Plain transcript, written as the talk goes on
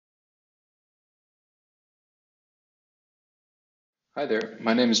Hi there,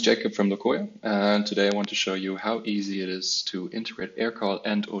 my name is Jacob from Lokoya, and today I want to show you how easy it is to integrate Aircall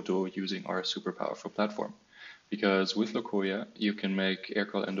and Odoo using our super powerful platform. Because with Lokoya, you can make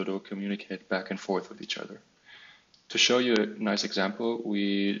Aircall and Odoo communicate back and forth with each other. To show you a nice example,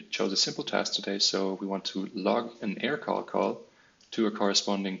 we chose a simple task today, so we want to log an Aircall call to a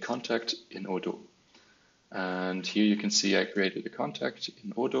corresponding contact in Odoo. And here you can see I created a contact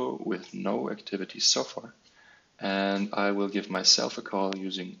in Odoo with no activity so far. And I will give myself a call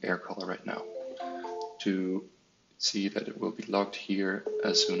using Aircall right now to see that it will be logged here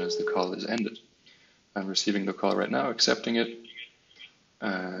as soon as the call is ended. I'm receiving the call right now, accepting it,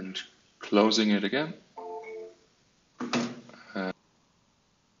 and closing it again.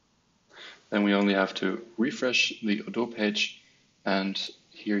 Then we only have to refresh the Odoo page, and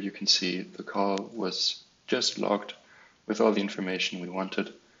here you can see the call was just logged with all the information we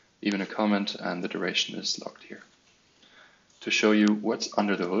wanted, even a comment, and the duration is logged here. To show you what's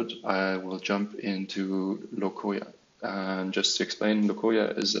under the hood, I will jump into Lokoya. And just to explain,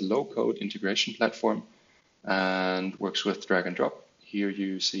 Lokoya is a low-code integration platform and works with drag and drop. Here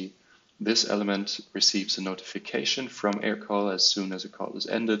you see this element receives a notification from Aircall as soon as a call is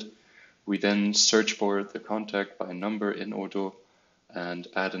ended. We then search for the contact by number in Odoo and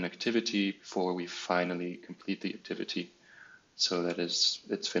add an activity before we finally complete the activity so that it's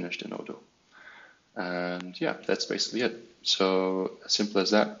finished in Odoo. And yeah, that's basically it. So as simple as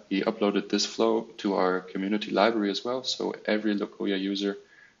that. We uploaded this flow to our community library as well. So every Lokoya user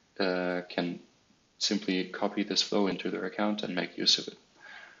can simply copy this flow into their account and make use of it.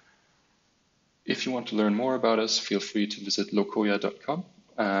 If you want to learn more about us, feel free to visit lokoya.com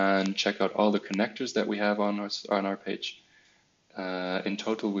and check out all the connectors that we have on our page. In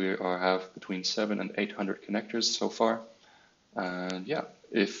total, we have between 700 and 800 connectors so far. And yeah,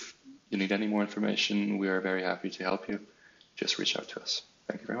 if you need any more information, we are very happy to help you. Just reach out to us.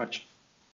 Thank you very much.